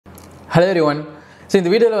Hello everyone. So in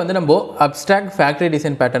the video வந்து நம்ம abstract factory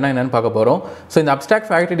design pattern என்னன்னு பார்க்க போறோம். So இந்த abstract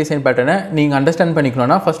factory design pattern நீங்க அண்டர்ஸ்டாண்ட்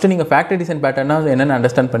பண்ணிக்கணும்னா ஃபர்ஸ்ட் நீங்க factory design pattern என்னன்னு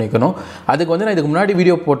அண்டர்ஸ்டாண்ட் பண்ணிக்கணும். அதுக்கு வந்து நான் இதுக்கு முன்னாடி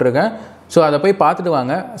வீடியோ போட்டுருக்கேன். ஸோ அதை போய் பார்த்துட்டு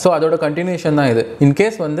வாங்க. ஸோ அதோட கண்டினியூஷன் தான் இது.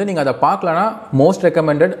 இன்கேஸ் வந்து நீங்கள் அதை பார்க்கலன்னா மோஸ்ட்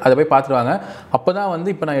ரெக்கமெண்டட் அதை போய் பார்த்துட்டு வாங்க. அப்போ தான் வந்து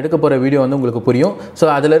இப்போ நான் எடுக்க போகிற வீடியோ வந்து உங்களுக்கு புரியும். ஸோ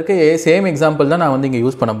அதில் இருக்க சேம் எக்ஸாம்பிள் தான் நான் வந்து இங்கே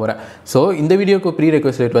யூஸ் பண்ண போகிறேன். ஸோ இந்த வீடியோக்கு ப்ரீ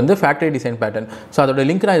ரெக்வஸ்ட் வந்து ஃபேக்டரி டிசைன் பேட்டர்ன். ஸோ அதோட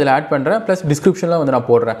லிங்க் நான் இதில் ஆட் பண்ணுறேன். ப்ளஸ் டிஸ்கிரிப்ஷனில் வந்து நான்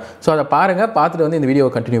போடுறேன். ஸோ அதை பாருங்கள், பார்த்துட்டு வந்து இந்த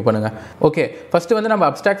வீடியோவை கண்டினியூ பண்ணுங்கள். ஓகே, ஃபஸ்ட்டு வந்து நம்ம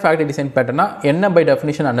அப்ஸ்ட்ராக்ட் ஃபேக்டரி டிசைன் பேட்டர்னா என்ன பை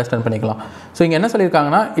டெஃபினிஷன் அண்டர்ஸ்டாண்ட் பண்ணிக்கலாம். ஸோ இங்கே என்ன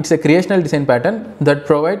சொல்லியிருக்காங்கன்னா, it's a creational design pattern that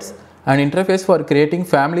provides an interface for creating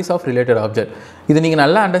families of related object. இது நீங்கள்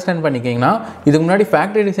நல்லா அண்டர்ஸ்டாண்ட் பண்ணிக்கிங்கன்னா, இதுக்கு முன்னாடி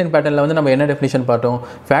ஃபேக்டரி டிசைன் பேட்டர்னில் வந்து நம்ம என்ன டெஃபினிஷன் பார்த்தோம்.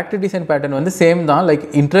 ஃபேக்டரி டிசைன் பேட்டர்ன் வந்து சேம் தான், like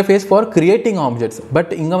interface for creating objects.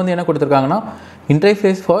 But இங்கே வந்து என்ன கொடுத்துருக்காங்கன்னா,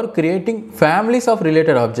 interface for creating families of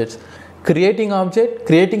related objects. Creating object,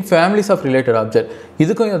 creating families of related object.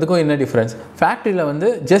 இதுக்கும் என்ன டிஃப்ரென்ஸ்? ஃபேக்ட்ரியில் வந்து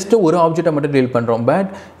ஜஸ்ட் ஒரு ஆப்ஜெக்ட்டை மட்டும் டீல் பண்ணுறோம். பட்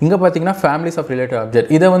இங்கே பார்த்தீங்கன்னா ஃபேமிலிஸ் ஆஃப் ரிலேட்டட்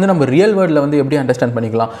ஆப்ஜெக்ட். இதை வந்து நம்ம ரியல் வேர்ல்டில் வந்து எப்படி அண்டர்ஸ்டாண்ட்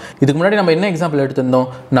பண்ணிக்கலாம். இதுக்கு முன்னாடி நம்ம என்ன எக்ஸாம்பிள் எடுத்திருந்தோம்,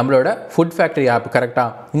 நம்மளோட ஃபுட் ஃபேக்ட்ரி ஆப்.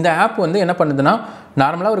 கரெக்டாக இந்த ஆப் வந்து என்ன பண்ணுதுன்னா,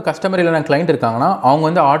 நார்மலாக ஒரு கஸ்டமர் இல்லைனா கிளைண்ட் இருக்காங்கன்னா அவங்க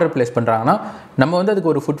வந்து ஆர்டர் பிளேஸ் பண்ணுறாங்கன்னா நம்ம வந்து அதுக்கு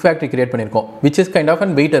ஒரு ஃபுட் ஃபேக்ட்ரி கிரியேட் பண்ணியிருக்கோம், which is kind of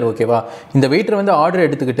an waiter. ஓகேவா, இந்த வெயிட்டர் வந்து ஆர்டர்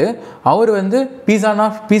எடுத்துக்கிட்டு அவர் வந்து பீஸா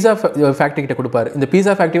ஃபேக்ட்ரி கிட்ட கொடுப்பாரு. இந்த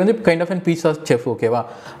பீஸா ஃபேக்ட்ரி வந்து kind of an pizza chef. ஓகேவா,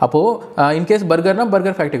 அப்போது இன்கேஸ் பர்கர்னா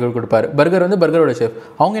பர்கர் ஃபேக்ட்ரி கொடுப்பாரு. பர்கர் வந்து பர்கரோட செஃப்.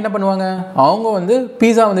 அவங்க என்ன பண்ணுவாங்க, அவங்க வந்து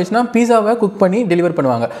பீஸா வந்துச்சுன்னா பீஸாவை குக் பண்ணி டெலிவர்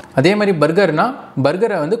பண்ணுவாங்க. அதே மாதிரி பர்கர்னா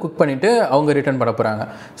பர்கரை வந்து குக் பண்ணிவிட்டு அவங்க ரிட்டர்ன் பண்ண போகிறாங்க.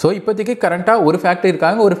 ஸோ இப்போதைக்கு கரண்ட்டாக ஒரு ஃபேக்ட்ரி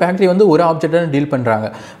இருக்காங்க, ஒரு ஃபேக்ட்ரி வந்து ஒரு ஆப்ஜெக்டை டீல் பண்ணுறாங்க.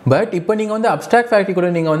 பட் இப்போ நீங்கள் வந்து அப்ஸ்ட்ராக்ட் ஃபேக்ட்ரி கூட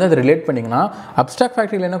நீங்கள் வந்து அதை ரிலேட் பண்ணிங்கன்னா, அப்ஸ்ட்ராக்ட்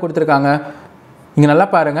ஃபேக்ட்ரியில் என்ன கொடுத்துருக்காங்க இங்கே நல்லா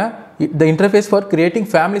பாருங்கள், த interface for creating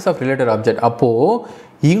families of related object. அப்போது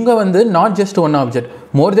இங்கே வந்து not just one object,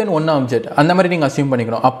 more then one object, அந்த மாதிரி நீங்கள் அஸ்யூம்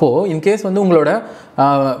பண்ணிக்கணும். அப்போது இன்கேஸ் வந்து உங்களோட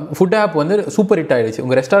ஃபுட் ஆப் வந்து சூப்பர் ஹிட் ஆகிடுச்சு,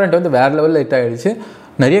 உங்கள் ரெஸ்டாரண்ட் வந்து வேறு லெவலில் ஹிட் ஆகிடுச்சு,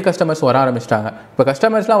 நிறைய கஸ்டமர்ஸ் வர ஆரம்பிச்சிட்டாங்க. இப்போ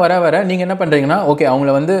கஸ்டமர்ஸ்லாம் வர நீங்கள் என்ன பண்ணுறீங்கன்னா, ஓகே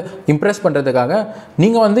அவங்கள வந்து இம்ப்ரெஸ் பண்ணுறதுக்காக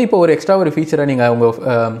நீங்கள் வந்து இப்போ ஒரு எக்ஸ்ட்ரா ஒரு ஃபீச்சரை நீங்கள் உங்கள்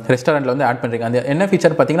ரெஸ்டாரண்ட்டில் வந்து ஆட் பண்ணுறீங்க. அந்த என்ன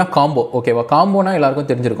ஃபீச்சர் பார்த்தீங்கன்னா காம்போ. ஓகேவா, காம்போனா எல்லாருக்கும்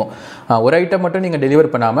தெரிஞ்சிருக்கும். ஒரு ஐட்டம் மட்டும் நீங்கள் டெலிவர்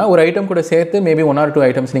பண்ணாமல் ஒரு ஐட்டம் கூட சேர்த்து மேபி 1 or 2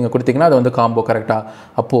 ஐட்டம்ஸ் நீங்கள் கொடுத்தீங்கன்னா அது வந்து காம்போ. கரெக்டாக,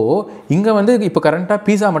 அப்போது இங்கே வந்து இப்போ கரண்ட்டாக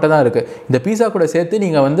பீஸா மட்டும் தான் இருக்குது. இந்த பீஸா கூட சேர்த்து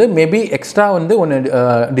நீங்கள் வந்து மேபி எக்ஸ்ட்ரா வந்து ஒன்று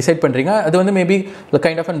டிசைட் பண்ணுறீங்க. அது வந்து maybe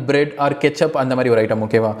kind of an bread R ketchup அந்த மாதிரி ஒரு ஐட்டம்.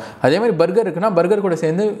 ஓகேவா, அதே மாதிரி பர்கர் இருக்குன்னா பர்கர் கூட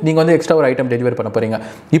சேர்ந்து நீங்கள் வந்து எக்ஸ்ட்ரா ஒரு ஐட்டம் டெலிவர் பண்ண போகிறீங்க.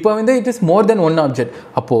 இப்போ வந்து it is more then one object.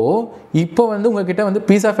 அப்போது இப்போ வந்து உங்ககிட்ட வந்து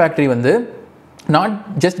பீஸா ஃபேக்ட்ரி வந்து not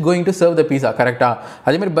just going to serve the பீஸா. கரெக்டாக,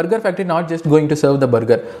 அதேமாதிரி burger factory not just going to serve the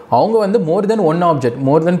burger. அவங்க வந்து மோர் தென் ஒன் ஆப்ஜெக்ட்,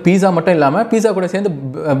 மோர் தென் பீஸா மட்டும் இல்லாமல் பீஸா கூட சேர்ந்து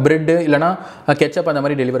பிரெட்டு இல்லைனா கெச்சப் அந்த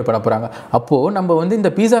மாதிரி டெலிவர் பண்ண போகிறாங்க. அப்போது நம்ம வந்து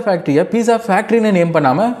இந்த பீஸா ஃபேக்ட்ரியை பீஸா ஃபேக்ட்ரின்னு நேம்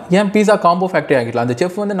பண்ணாமல் ஏன் பீஸா காம்போ ஃபேக்ட்ரி ஆகிக்கலாம். அந்த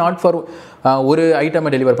செஃப் வந்து நாட் ஃபார் ஒரு ஐட்டமை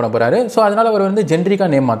டெலிவர் பண்ண போகிறாரு. ஸோ அதனால் அவர் வந்து ஜென்ரிக்காக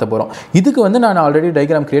நேம் மாற்ற போகிறோம். இதுக்கு வந்து நான் ஆல்ரெடி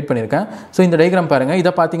டயக்ராம் கிரியேட் பண்ணியிருக்கேன். ஸோ இந்த டயக்ராம் பாருங்கள்,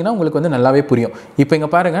 இதை பார்த்தீங்கன்னா உங்களுக்கு வந்து நல்லாவே புரியும். இப்போ இங்கே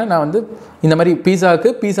பாருங்கள், நான் வந்து இந்த மாதிரி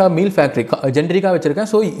பீஸாவுக்கு பீஸா மீல் ஃபேக்ட்ரி ஜென்ரிக்காக வச்சிருக்கேன்.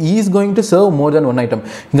 So is going to serve more then one item.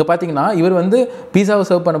 இங்கே பார்த்தீங்கன்னா இவர் வந்து பீஸாவை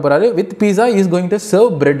சர்வ் பண்ண போகிறாரு. With pizza is going to serve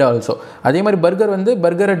bread also. அதே மாதிரி பர்கர் வந்து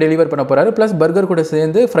பர்கரை டெலிவர் பண்ண போகிறாரு. ப்ளஸ் பர்கர் கூட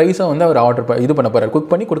சேர்ந்து ஃப்ரைஸை வந்து அவர் ஆர்டர் பண்ண போகிறார்,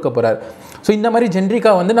 குக் பண்ணி கொடுக்க போகிறார். ஸோ இந்த மாதிரி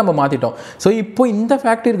ஜென்ரிக்காக வந்து நம்ம மாற்றிட்டோம். ஸோ இப்போ இந்த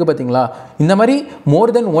ஃபேக்ட்ரி இருக்குது பார்த்தீங்களா, இந்த மாதிரி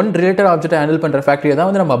மோர் தென் ஒன் ரிலேட்டட் ஆப்ஜெக்ட் ஹேண்டில் பண்ணுற ஃபேக்ட்ரியை தான்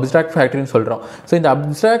வந்து நம்ம அப்ஸ்ட்ராக்ட் ஃபேக்ட்ரின்னு சொல்கிறோம். ஸோ இந்த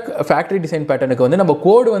அப்ஸ்ட்ராக்ட் ஃபேக்ட்ரி டிசைன் பேட்டர்னுக்கு வந்து நம்ம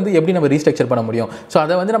கோடு வந்து எப்படி நம்ம ரீஸ்ட்ரக்சர் பண்ண முடியும். ஸோ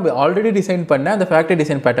அதை வந்து நம்ம ஆல்ரெடி டிசைன் பண்ண அந்த ஃபேக்ட்ரி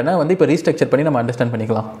டிசைன் பேட்டர்னை வந்து இப்போ ரீஸ்ட்ரக்சர் பண்ணி நம்ம அண்டர்ஸ்டாண்ட்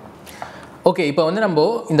பண்ணிக்கலாம். ஓகே, இப்போ வந்து நம்ம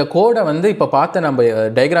இந்த கோடை வந்து இப்போ பார்த்த நம்ம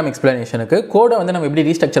டயக்ராம் எக்ஸ்பிளனேஷனுக்கு கோடை வந்து நம்ம எப்படி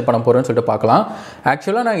ரீஸ்ட்ரக்சர் பண்ண போகிறோம்னு சொல்லிட்டு பார்க்கலாம்.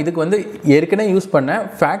 ஆக்சுவலாக நான் இதுக்கு வந்து ஏற்கனவே யூஸ் பண்ண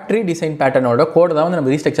ஃபேக்ட்ரி டிசைன் பேட்டர்னோட கோடை தான் வந்து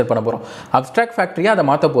நம்ம ரீஸ்ட்ரக்சர் பண்ண போகிறோம். அப்ஸ்ட்ராக்ட் ஃபேக்ட்ரியாக அதை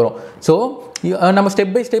மாற்ற போகிறோம். ஸோ நம்ம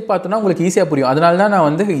ஸ்டெப் பை ஸ்டெப் பார்த்தோன்னா உங்களுக்கு ஈஸியாக புரியும். அதனால தான் நான்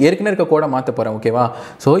வந்து ஏற்கனவே இருக்க கோடை மாற்ற போகிறேன். ஓகேவா,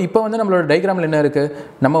 ஸோ இப்போ வந்து நம்மளோட டயக்ராமில் என்ன இருக்குது,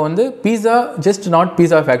 நம்ம வந்து பீஸா just not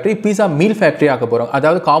pizza factory, pizza meal factory ஆக்க போகிறோம்.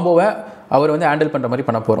 அதாவது காம்போவை அவர் வந்து ஹேண்டில் பண்ணுற மாதிரி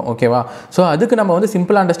பண்ண போகிறோம். ஓகேவா, ஸோ அதுக்கு நம்ம வந்து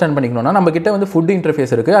சிம்பிளாக அண்டர்ஸ்டாண்ட் பண்ணிக்கணும்னா, நம்ம கிட்ட வந்து ஃபுட்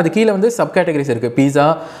இன்டர்ஃபேஸ் இருக்குது, அது கீழே வந்து சப் கேட்டகரிஸ் இருக்குது, பீஸா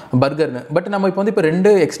பர்கர்னு. பட் நம்ம இப்போ வந்து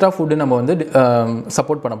 2 எக்ஸ்ட்ரா ஃபுட்டு நம்ம வந்து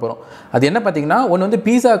சப்போர்ட் பண்ண போகிறோம். அது என்ன பார்த்தீங்கன்னா, ஒன்று வந்து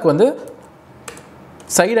பீஸாவுக்கு வந்து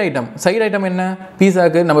சைடு ஐட்டம் என்ன,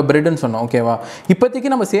 பீஸாவுக்கு நம்ம பிரெட்னு சொன்னோம். ஓகேவா, இப்போதைக்கு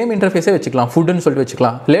நம்ம சேம் இன்டர்ஃபேஸே வச்சுக்கலாம், ஃபுட்டுன்னு சொல்லிட்டு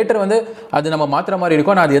வச்சுக்கலாம். லேட்டர் வந்து அது நம்ம மாற்றுற மாதிரி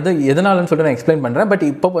இருக்கும். நான் அது எதனாலன்னு சொல்லிட்டு நான் எக்ஸ்பிளைன் பண்ணுறேன். பட்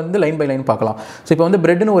இப்போ வந்து லைன் பை லைன் பார்க்கலாம். ஸோ இப்போ வந்து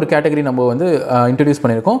பிரெட்னு ஒரு கேட்டகரி நம்ம வந்து இன்ட்ரடியூஸ்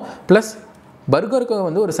பண்ணியிருக்கோம். ப்ளஸ் பர்கருக்கு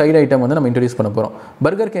வந்து ஒரு சைடு ஐட்டம் வந்து நம்ம இன்ட்ரடியூஸ் பண்ண போகிறோம்.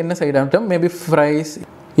 பர்கருக்கு என்ன சைடு ஐட்டம், மேபி ஃப்ரைஸ்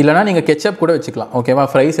இல்லைனா நீங்கள் கெச்சப் கூட வச்சுக்கலாம். ஓகேவா,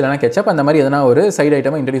 ஃப்ரைஸ் இல்லைனா கெச்சப் அந்த மாதிரி எதனா ஒரு சைடு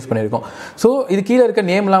ஐட்டமாக இன்ட்ரடியூஸ் பண்ணியிருக்கோம். ஸோ இது கீழே இருக்க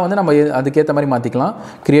நேம்லாம் வந்து நம்ம அதுக்கேற்ற மாதிரி மாற்றிக்கலாம்.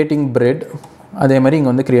 கிரியேட்டிங் பிரெட், அதே மாதிரி இங்கே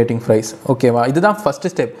வந்து கிரியேட்டிங் ஃப்ரைஸ். ஓகேவா, இதுதான் ஃபஸ்ட்டு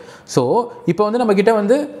ஸ்டெப். ஸோ இப்போ வந்து நம்மக்கிட்ட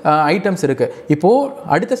வந்து ஐட்டம்ஸ் இருக்குது. இப்போது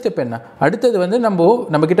அடுத்த ஸ்டெப் என்ன? அடுத்தது வந்து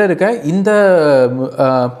நம்மக்கிட்ட இருக்க இந்த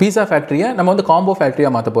பீஸா ஃபேக்ட்ரியை நம்ம வந்து காம்போ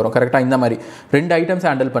ஃபேக்ட்ரியாக மாற்ற போகிறோம். கரெக்டாக இந்த மாதிரி 2 ஐட்டம்ஸ்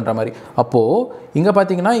ஹேண்டில் பண்ணுற மாதிரி. அப்போது இங்கே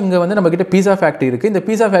பார்த்தீங்கன்னா இங்கே வந்து நம்மக்கிட்ட பீஸா ஃபேக்ட்ரி இருக்குது. இந்த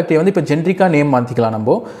பீஸா ஃபேக்ட்ரியை வந்து இப்போ ஜென்ரிக்காக நேம் மாற்றிக்கலாம்.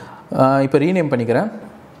 நம்ம இப்போ ரீநேம் பண்ணிக்கிறேன்.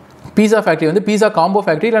 பீஸா ஃபேக்ட்ரி வந்து பீஸா காம்போ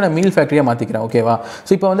ஃபேக்ட்ரி இல்லை நான் மீல் ஃபேக்ட்ரியாக மாற்றிக்கிறேன். ஓகேவா,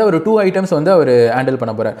 ஸோ இப்போ வந்து ஒரு 2 ஐட்டம்ஸ் வந்து அவர் ஹேண்டில்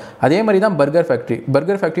பண்ண போகிறார். அதே மாதிரி தான் பர்கர்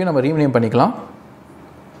ஃபேக்ட்ரியும் நம்ம ரீநேம் பண்ணிக்கலாம்.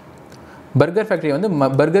 பர்கர் ஃபேக்ட்ரி வந்து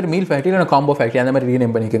பர்கர் மீல் ஃபேக்ட்ரி இல்லை காம்போ ஃபேக்ட்ரி அந்த மாதிரி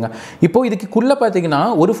ரீநேம் பண்ணிக்கோங்க. இப்போது இதுக்குள்ளே பார்த்தீங்கன்னா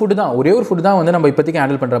ஒரு ஃபுட்டு தான், ஒரே ஒரு ஃபுட்டு தான் வந்து நம்ம இப்போதைக்கு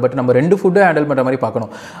ஹேண்டில் பண்ணுறோம். பட் நம்ம 2 ஃபுட்டு ஹேண்டில் பண்ணுற மாதிரி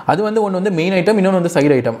பார்க்கணும். அது வந்து ஒன்று வந்து மெயின் ஐட்டம், இன்னொன்று வந்து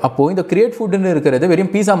சைடு ஐட்டம். அப்போது இந்த கிரியேட் ஃபுட்டுன்னு இருக்கிறது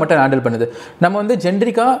வெறும் பீஸா மட்டும் ஹேண்டில் பண்ணுது. நம்ம வந்து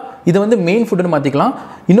ஜென்ரிக்காக இதை வந்து மெயின் ஃபுட்டுன்னு மாற்றிக்கலாம்.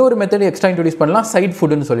 இன்னொரு மெத்தட் எக்ஸ்ட்ரா இன்ட்ரடியூஸ் பண்ணலாம், சைட்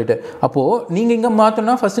ஃபுட்டுன்னு சொல்லிட்டு. அப்போது நீங்கள் இங்கே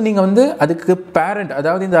மாற்றணும்னா ஃபஸ்ட்டு நீங்கள் வந்து அதுக்கு பேரண்ட்,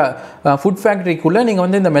 அதாவது இந்த ஃபுட் ஃபேக்ட்ரிக்குள்ளே நீங்கள்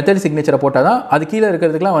வந்து இந்த மெத்தட் சிக்னேச்சரை போட்டால் தான் அது கீழே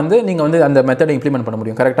இருக்கிறதுக்குலாம் வந்து நீங்கள் வந்து அந்த மெத்தடை இம்ப்ளிமெண்ட் பண்ண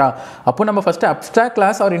முடியும். கரெக்டாக? அப்போ நம்ம ஃபஸ்ட்டு அப்ஸ்ட்ராக்ட்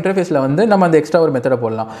கிளாஸ் ஆர் இன்டர்ஃபேஸில் வந்து நம்ம அந்த எக்ஸ்ட்ரா ஒரு மெத்தடை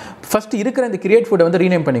போடலாம். ஃபஸ்ட்டு இருக்கிற இந்த கிரியேட் ஃபுட்டை வந்து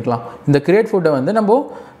ரீநேம் பண்ணிக்கலாம். இந்த கிரியேட் ஃபுட்டை வந்து நம்ம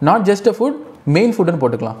not just a food, main ஃபுட்டுன்னு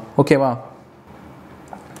போட்டுக்கலாம். ஓகேவா,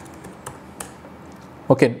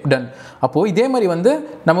 ஓகே டன். அப்போது இதே மாதிரி வந்து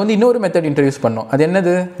நம்ம வந்து இன்னொரு மெத்தட் இன்ட்ரடியூஸ் பண்ணோம். அது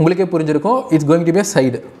என்னது உங்களுக்கே புரிஞ்சிருக்கும். It's going to be a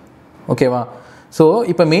side. ஓகேவா, ஸோ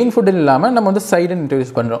இப்போ மெயின் ஃபுட்டு இல்லாமல் நம்ம வந்து சைடுன்னு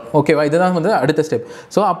இன்ட்ரடியூஸ் பண்ணுறோம். ஓகேவா, இதுதான் வந்து அடுத்த ஸ்டெப்.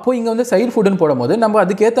 ஸோ அப்போது இங்கே வந்து சைடு ஃபுட்டுன்னு போடும்போது நம்ம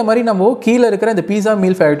அதுக்கேற்ற மாதிரி நம்ம கீழே இருக்கிற இந்த பீஸா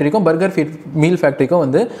மீல் ஃபேக்ட்ரிக்கும் பர்கர் மீல் ஃபேக்ட்ரிக்கும்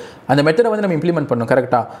வந்து அந்த மெத்தடை வந்து நம்ம இம்ப்ளிமெண்ட் பண்ணணும்.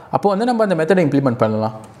 கரெக்டாக? அப்போ வந்து நம்ம அந்த மெத்தடை இம்ப்ளிமெண்ட்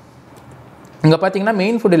பண்ணலாம். இங்கே பார்த்தீங்கன்னா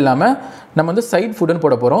மெயின் ஃபுட் இல்லாமல் நம்ம வந்து சைட் ஃபுட்டுன்னு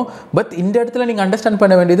போட போகிறோம். பட் இந்த இடத்துல நீங்கள் அண்டர்ஸ்டாண்ட்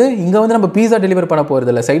பண்ண வேண்டியது, இங்கே வந்து நம்ம பீஸா டெலிவர் பண்ண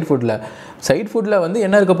போகிறது இல்லை. சைட் ஃபுட்டில் வந்து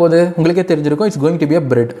என்ன இருக்க போகுது உங்களுக்கே தெரிஞ்சிருக்கும். It's going to be a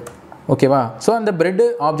bread. ஓகேவா, ஸோ அந்த பிரெட்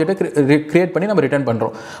ஆப்ஜெக்டை கிரியேட் பண்ணி நம்ம ரிட்டர்ன்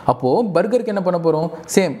பண்ணுறோம். அப்போது பர்கருக்கு என்ன பண்ண போகிறோம்?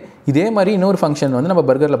 சேம் இதே மாதிரி இன்னொரு ஃபங்க்ஷன் வந்து நம்ம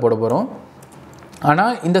பர்கரில் போட போகிறோம்.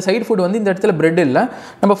 ஆனால் இந்த சைட் ஃபுட் வந்து இந்த இடத்துல பிரெட் இல்லை,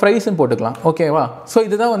 நம்ம ஃப்ரைஸ்ன்னு போட்டுக்கலாம். ஓகேவா, ஸோ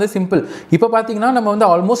இதுதான் வந்து சிம்பிள். இப்போ பார்த்தீங்கன்னா நம்ம வந்து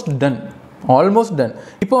ஆல்மோஸ்ட் டன்.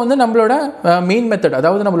 இப்போ வந்து நம்மளோட மெயின் மெத்தட்,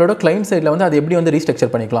 அதாவது நம்மளோட கிளைண்ட் சைடில் வந்து அது எப்படி வந்து ரீஸ்ட்ரக்சர்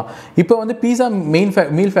பண்ணிக்கலாம். இப்போ வந்து பீஸா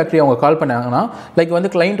மீல் ஃபேக்ட்ரி அவங்க கால் பண்ணாங்கன்னா, லைக் வந்து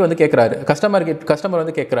கிளைண்ட் வந்து கேட்குறாரு, கஸ்டமர்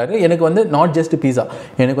வந்து கேட்குறாரு, எனக்கு வந்து நாட் ஜஸ்ட் பீஸா,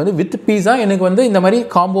 எனக்கு வந்து வித் பீஸா எனக்கு வந்து இந்த மாதிரி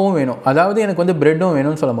காம்போவும் வேணும், அதாவது எனக்கு வந்து பிரெட்டும்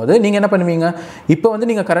வேணும்னு சொல்லும் போது நீங்கள் என்ன பண்ணுவீங்க? இப்போ வந்து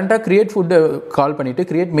நீங்கள் கரண்ட்டாக கிரியேட் ஃபுட்டு கால் பண்ணிவிட்டு,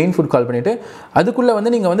 கிரியேட் மெயின் ஃபுட் கால் பண்ணிவிட்டு, அதுக்குள்ளே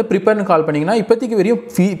வந்து நீங்கள் வந்து ப்ரிப்பேர்னு கால் பண்ணிங்கன்னா இப்போதைக்கு வெறும்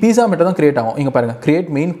பீஸா மட்டும் தான் கிரியேட் ஆகும். இங்கே பாருங்கள்,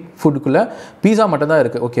 கிரியேட் மெயின் ஃபுட்டுக்குள்ளே பீஸா மட்டும் தான்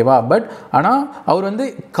இருக்குது. ஓகேவா, பட் ஆனால் அவர் வந்து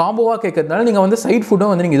காம்போவாக கேட்கறதுனால நீங்கள் வந்து சைட்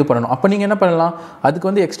ஃபுட்டும் வந்து நீங்கள் இது பண்ணணும். அப்போ நீங்கள் என்ன பண்ணலாம்? அதுக்கு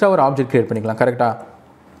வந்து எக்ஸ்ட்ரா ஒரு ஆப்ஜெக்ட் கிரியேட் பண்ணிக்கலாம். கரெக்டாக?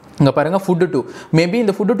 இங்கே பாருங்கள், ஃபுட்டு 2. மேபி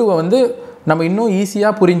இந்த ஃபுட்டு 2 வந்து நம்ம இன்னும்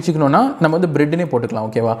ஈஸியாக புரிஞ்சிக்கணும்னா நம்ம வந்து பிரெட்னே போட்டுக்கலாம்.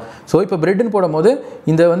 ஓகேவா, ஸோ இப்போ பிரெட்னு போடும்போது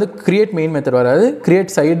இந்த வந்து கிரியேட் மெயின் மெத்தட் வராது,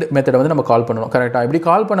 கிரியேட் சைடு மெத்தடை வந்து நம்ம கால் பண்ணணும். கரெக்டாக? இப்படி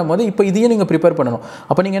கால் பண்ணும்போது இப்போ இதையும் நீங்கள் ப்ரிப்பேர் பண்ணணும்.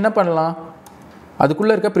 அப்போ நீங்கள் என்ன பண்ணலாம்?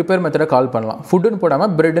 அதுக்குள்ளே இருக்க ப்ரிப்பேர் மெத்தடை கால் பண்ணலாம். ஃபுட்டுன்னு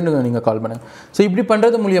போடாமல் பிரெட்னு நீங்கள் கால் பண்ணுங்கள். ஸோ இப்படி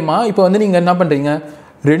பண்ணுறது மூலியமாக இப்போ வந்து நீங்கள் என்ன பண்ணுறீங்க?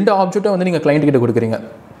 2 ஆப்ஜெக்ட்டை வந்து நீங்கள் கிளைண்ட் கிட்ட கொடுக்குறீங்க,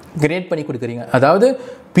 கிரியேட் பண்ணி கொடுக்குறீங்க. அதாவது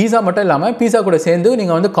பீஸா மட்டும் இல்லாமல் பீஸா கூட சேர்ந்து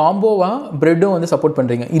நீங்கள் வந்து காம்போவாக பிரெட்டும் வந்து சப்போர்ட்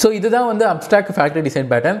பண்ணுறீங்க. ஸோ இதுதான் வந்து அப்ஸ்ட்ராக்ட் ஃபேக்டரி டிசைன்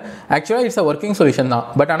பேட்டர்ன். ஆக்சுவலாக இட்ஸ் அ ஒர்க்கிங் சொல்யூஷன் தான்.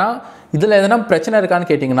 பட் ஆனால் இதில் எதனா பிரச்சனை இருக்கான்னு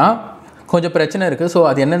கேட்டிங்கன்னா கொஞ்சம் பிரச்சனை இருக்குது. ஸோ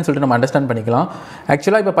அது என்னன்னு சொல்லிட்டு நம்ம அண்டர்ஸ்டாண்ட் பண்ணிக்கலாம்.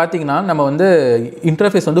 ஆக்சுவலாக இப்போ பார்த்தீங்கன்னா நம்ம வந்து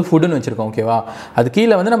இன்டர்ஃபேஸ் வந்து ஃபுட்டுன்னு வச்சுருக்கோம். ஓகேவா, அது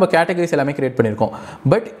கீழே வந்து நம்ம கேட்டகரிஸ் எல்லாமே கிரியேட் பண்ணியிருக்கோம்.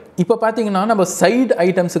 பட் இப்போ பார்த்தீங்கன்னா நம்ம சைடு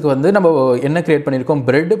ஐட்டம்ஸுக்கு வந்து நம்ம என்ன கிரியேட் பண்ணியிருக்கோம்?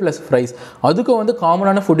 Bread plus fries. அதுக்கும் வந்து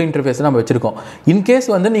காமனான ஃபுட் இன்டர்ஃபேஸ் நம்ம வச்சுருக்கோம். இன்கேஸ்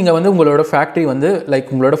வந்து நீங்கள் வந்து உங்களோட ஃபேக்ட்ரி வந்து லைக்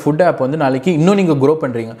உங்களோட ஃபுட் ஆப் வந்து நாளைக்கு இன்னும் நீங்கள் க்ரோ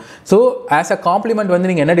பண்ணுறீங்க. ஸோ ஆஸ் அ காம்ப்ளிமெண்ட் வந்து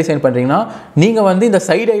நீங்கள் என்ன டிசைன் பண்ணுறீங்கன்னா, நீங்கள் வந்து இந்த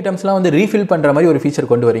சைடு ஐட்டம்ஸ்லாம் வந்து ரீஃபில் பண்ணுற மாதிரி ஒரு ஃபீச்சர்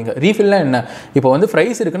கொண்டு வரீங்க. ரீஃபில்லாம் என்ன? இப்போ வந்து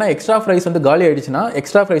ஃப்ரைஸ் இருக்குன்னா எக்ஸ்ட்ரா ஃப்ரைஸ் வந்து காலி ஆயிடுச்சுன்னா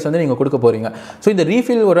எக்ஸ்ட்ரா ஃப்ரைஸ் வந்து நீங்கள் கொடுக்க போகிறீங்க. ஸோ இந்த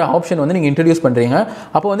ரீஃபில் ஒரு ஆப்ஷன் வந்து நீங்கள் இன்ட்ரடியூஸ் பண்ணுறீங்க.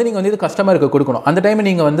 அப்போ வந்து நீங்கள் வந்து இது கஸ்டமருக்கு கொடுக்கணும். அந்த டைம்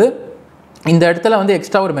நீங்கள் வந்து இந்த இடத்துல வந்து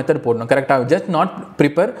எக்ஸ்ட்ரா ஒரு மெத்தட் போடணும். கரெக்டாக? Just not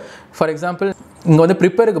prepare. For example இங்கே வந்து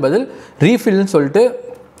ப்ரிப்பேருக்கு பதில் ரீஃபில்னு சொல்லிட்டு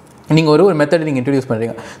நீங்கள் ஒரு மெத்தட் நீங்கள் இன்ட்ரடியூஸ்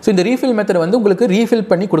பண்ணுறீங்க. ஸோ இந்த ரீஃபில் மெத்தட் வந்து உங்களுக்கு ரீஃபில்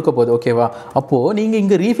பண்ணி கொடுக்க போகுது. ஓகேவா, அப்போது நீங்கள்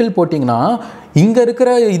இங்கே ரீஃபில் போட்டிங்கன்னா இங்கே இருக்கிற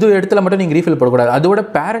இது இடத்துல மட்டும் நீங்கள் ரீஃபில் போடக்கூடாது, அதோட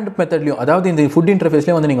பேரண்ட் மெத்தட்லையும், அதாவது இந்த ஃபுட்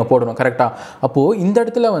இன்டர்ஃபேஸ்லையும் வந்து நீங்கள் போடணும். கரெக்டாக? அப்போது இந்த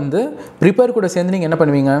இடத்துல வந்து ப்ரிப்பேர் கூட சேர்ந்து நீங்கள் என்ன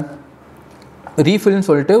பண்ணுவீங்க? ரீஃபில்னு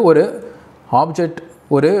சொல்லிட்டு ஒரு ஆப்ஜெக்ட்,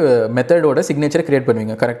 ஒரு மெத்தடோட சிக்னேச்சரை கிரியேட்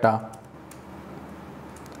பண்ணுவீங்க. கரெக்டாக?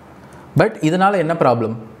 பட் இதனால் என்ன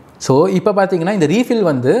ப்ராப்ளம்? ஸோ இப்போ பார்த்தீங்கன்னா இந்த ரீஃபில்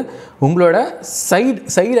வந்து உங்களோட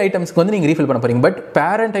சைடு ஐட்டம்ஸ்க்கு வந்து நீங்கள் ரீஃபில் பண்ண போகிறீங்க. பட்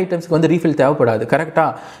பேரண்ட் ஐட்டம்ஸ்க்கு வந்து ரீஃபில் தேவைப்படாது.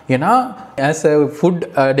 கரெக்டாக? ஏன்னா as a food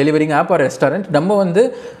delivering app R restaurant நம்ம வந்து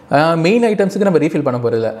மெயின் ஐட்டம்ஸுக்கு நம்ம ரீஃபில் பண்ண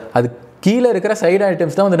போகிறதில்ல, அது கீழே இருக்கிற சைடு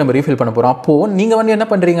ஐட்டம்ஸ் தான் வந்து நம்ம ரீஃபில் பண்ண போகிறோம். அப்போது நீங்கள் வந்து என்ன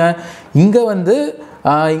பண்ணுறீங்க? இங்கே வந்து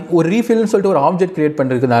ஒரு ரீஃபில்னு சொல்லிட்டு ஒரு ஆப்ஜெக்ட் கிரியேட்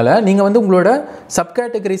பண்ணுறதுனால நீங்கள் வந்து உங்களோட சப்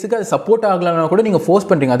கேட்டகரிஸுக்கு அது சப்போர்ட் ஆகலைன்னா கூட நீங்கள் ஃபோர்ஸ்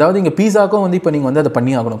பண்ணுறீங்க. அதாவது இங்கே பீஸாக்கும் வந்து இப்போ நீங்கள் வந்து அதை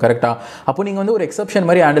பண்ணி ஆகணும் கரெக்டாக. அப்போ நீங்கள் வந்து ஒரு எக்ஸப்ஷன்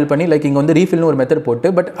மாதிரி ஹேண்டில் பண்ணி லைக் இங்கே வந்து ரீஃபில்னு ஒரு மெத்தட் போட்டு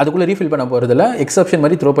பட் அதுக்குள்ளே ரீஃபில் பண்ண போகிறதுல எக்ஸப்ஷன்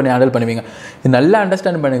மாதிரி த்ரோ பண்ணி ஹேண்டில் பண்ணுவீங்க. இது நல்லா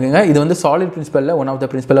அண்டர்ஸ்டாண்ட் பண்ணுங்க. இது வந்து solid பிரின்சிபலில் one of the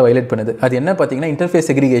பிரின்சிபலை violate பண்ணுது. அது என்ன பார்த்தீங்கன்னா interface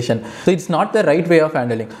segregation. So it's not the right way of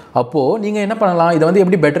handling. அப்போது நீங்கள் என்ன பண்ணலாம், இதை வந்து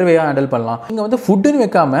எப்படி பெட்டர் வேயாக ஹேண்டில் பண்ணலாம். நீங்கள் வந்து ஃபுட்டுன்னு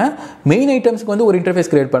வைக்காம மெயின் ஐட்டம்ஸ்க்கு வந்து ஒரு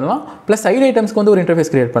இன்டர்ஃபேஸ் கிரியேட் பண்ணலாம், ப்ளஸ் சைடு ஐட்டம்ஸ்க்கு வந்து ஒரு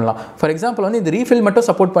இன்டர்ஃபேஸ் கிரியேட் பண்ணலாம். ஃபார் எக்ஸாம்பிள் வந்து இந்த ரீஃபில் மட்டும்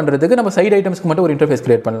சப்போர்ட் பண்ணுறதுக்கு நம்ம சைடு ஐட்டம்ஸ்க்கு மட்டும் ஒரு இன்டர்ஃபேஸ்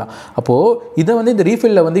கிரியேட் பண்ணலாம். அப்போது இதை வந்து இந்த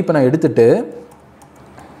ரீஃபில்ல வந்து இப்போ நான் எடுத்துட்டு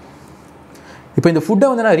இப்போ இந்த ஃபுட்டை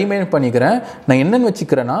வந்து நான் ரீமைன் பண்ணிக்கிறேன். நான் என்னென்னு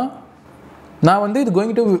வச்சுக்கிறேன்னா நான் வந்து இது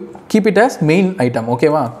going to keep it as main item.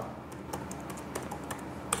 ஓகேவா,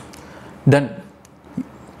 டன்.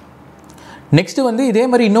 நெக்ஸ்ட்டு வந்து இதே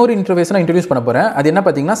மாதிரி இன்னொரு இன்டர்ஃபேஸ் நான் இன்ட்ரடியூஸ் பண்ண போகிறேன். அது என்ன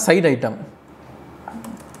பார்த்தீங்கன்னா சைடு ஐட்டம்.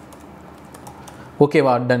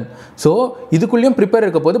 ஓகேவா, டன். ஸோ இதுக்குள்ளேயும் ப்ரிப்பேர்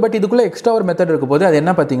இருக்க போது, பட் இதுக்குள்ளே எக்ஸ்ட்ரா ஒரு மெத்தட் இருக்க போது. அது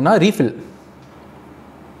என்ன பார்த்தீங்கன்னா ரீஃபில்.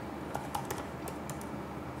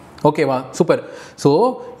 ஓகேவா, சூப்பர். ஸோ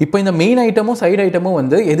இப்போ இந்த மெயின் ஐட்டமும் சைடு ஐட்டமும்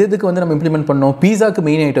வந்து எதுக்கு வந்து நம்ம இம்ப்ளிமெண்ட் பண்ணோம். பீஸாக்கு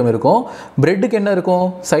மெயின் ஐட்டம் இருக்கும், பிரெட்டுக்கு என்ன இருக்கும்,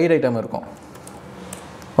 சைடு ஐட்டம் இருக்கும்.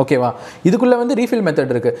 ஓகேவா, இதுக்குள்ளே வந்து ரீஃபில்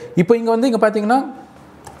மெத்தட் இருக்குது. இப்போ இங்கே வந்து இங்கே பார்த்தீங்கன்னா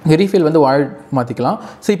ரீஃபில் வந்து வால் மாற்றிக்கலாம்.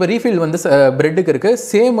 ஸோ இப்போ ரீஃபில் வந்து பிரெட்டுக்கு இருக்குது.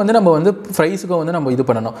 சேம் வந்து நம்ம வந்து ஃப்ரைஸுக்கும் வந்து நம்ம இது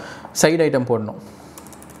பண்ணணும், சைடு ஐட்டம் போடணும்.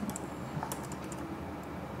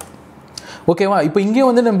 ஓகேவா, இப்போ இங்கே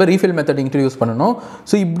வந்து நம்ம ரீஃபில் மெத்தட் இன்ட்ரடியூஸ் பண்ணணும்.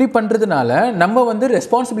 ஸோ இப்படி பண்ணுறதுனால நம்ம வந்து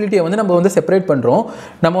ரெஸ்பான்சிபிலிட்டியை வந்து நம்ம வந்து செப்பரேட் பண்ணுறோம்.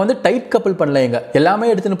 நம்ம வந்து டைட் கப்பிள் பண்ணல. எங்கே எல்லாமே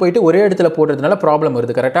எடுத்துன்னு போயிட்டு ஒரே இடத்துல போடுறதுனால ப்ராப்ளம்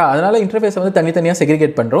வருது கரெக்டாக. அதனால் இன்டர்ஃபேஸை வந்து தனித்தனியாக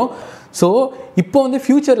செக்ரிகேட் பண்ணுறோம். ஸோ இப்போ வந்து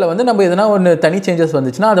ஃபியூச்சரில் வந்து நம்ம எதனா ஒன்று தனி சேஞ்சஸ்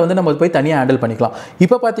வந்துச்சுன்னா அதை வந்து நம்ம போய் தனியாக ஹேண்டில் பண்ணிக்கலாம்.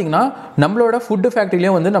 இப்போ பார்த்தீங்கன்னா நம்மளோட ஃபுட்டு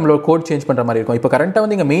ஃபேக்ட்ரிலேயும் வந்து நம்மளோட கோட் சேஞ்ச் பண்ணுற மாதிரி இருக்கும். இப்போ கரெக்டாக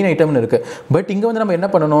வந்து இங்கே மெயின் ஐட்டம்னு இருக்குது, பட் இங்கே வந்து நம்ம என்ன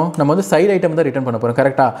பண்ணணும், நம்ம வந்து சைடு ஐட்டம் தான் ரிட்டர்ன் பண்ண போகிறோம்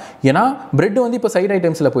கரெக்டாக. ஏன்னா பிரெட் வந்து இப்போ சைடு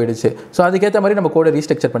ஐட்டம்ஸில் போயிடுச்சு. ஸோ அதுக்கேற்ற மாதிரி நம்ம கோடை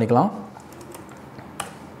ரீஸ்ட்ரக்சர் பண்ணிக்கலாம்.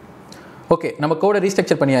 ஓகே, நம்ம கோடை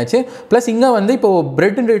ரீஸ்ட்ரக்சர் பண்ணியாச்சு. ப்ளஸ் இங்கே வந்து இப்போ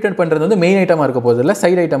பிரெட் ரிட்டர்ன் பண்ணுறது வந்து மெயின் ஐட்டமாக இருக்க போகுது, இல்லை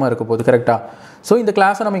சைடு ஐட்டமாக இருக்க போகுது கரெக்டாக. ஸோ இந்த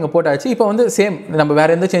கிளாஸை நம்ம இங்கே போட்டாச்சு. இப்போ வந்து சேம் நம்ம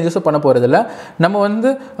வேறு எந்த சேஞ்சஸும் பண்ண போகிறதில்ல. நம்ம வந்து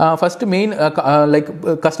ஃபஸ்ட்டு மெயின் லைக்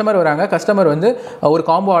கஸ்டமர் வராங்க, கஸ்டமர் வந்து ஒரு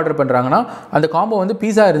காம்போ ஆர்டர் பண்ணுறாங்கன்னா அந்த காம்போ வந்து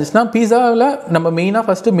பீஸா இருந்துச்சுன்னா பீஸாவில் நம்ம மெயினாக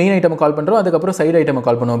ஃபஸ்ட்டு மெயின் ஐட்டம் கால் பண்ணுறோம், அதுக்கப்புறம் சைடு ஐட்டம்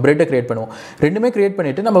கால் பண்ணுவோம், பிரெட்டை கிரியேட் பண்ணுவோம். ரெண்டுமே கிரியேட்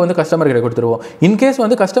பண்ணிவிட்டு நம்ம வந்து கஸ்டமருக்கு கொடுத்துருவோம். இன்கேஸ்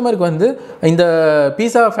வந்து கஸ்டமருக்கு வந்து இந்த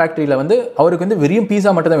பீஸா ஃபேக்ட்ரியில் வந்து அவருக்கு வந்து வெறும்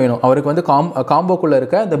பீஸா மட்டும் தான் வேணும், அவருக்கு வந்து காம்போக்குள்ளே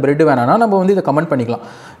இருக்க இந்த பிரெட் வேணாம்னா நம்ம வந்து இதை கமெண்ட் பண்ணிக்கலாம்.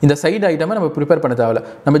 இந்த சைடு ஐட்டமை நம்ம ப்ரிப்பேர் பண்ண தேவையில்ல,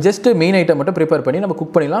 நம்ம ஜஸ்ட் மெயின் ஐட்டம் மட்டும் ப்ரிப்பேர் பண்ணி நம்ம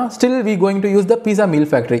குக் பண்ணிடலாம். Still we going to use the pizza meal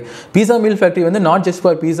factory. Pizza meal factory வந்து not just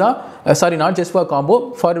for pizza, not just for combo,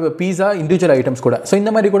 for pizza individual items கூட. ஸோ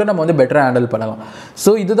இந்த மாதிரி கூட நம்ம வந்து பெட்டராக ஹேண்டில் பண்ணலாம்.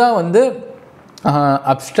 ஸோ இதுதான் வந்து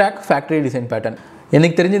அப்ஸ்ட்ராக்ட் ஃபேக்ட்ரி டிசைன் பேட்டர்ன்.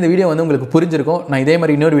 எனக்கு தெரிஞ்ச இந்த வீடியோ வந்து உங்களுக்கு புரிஞ்சிருக்கும். நான் இதே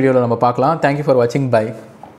மாதிரி இன்னொரு வீடியோவில் நம்ம பார்க்கலாம். தேங்க்யூ ஃபார் வாட்சிங். பை.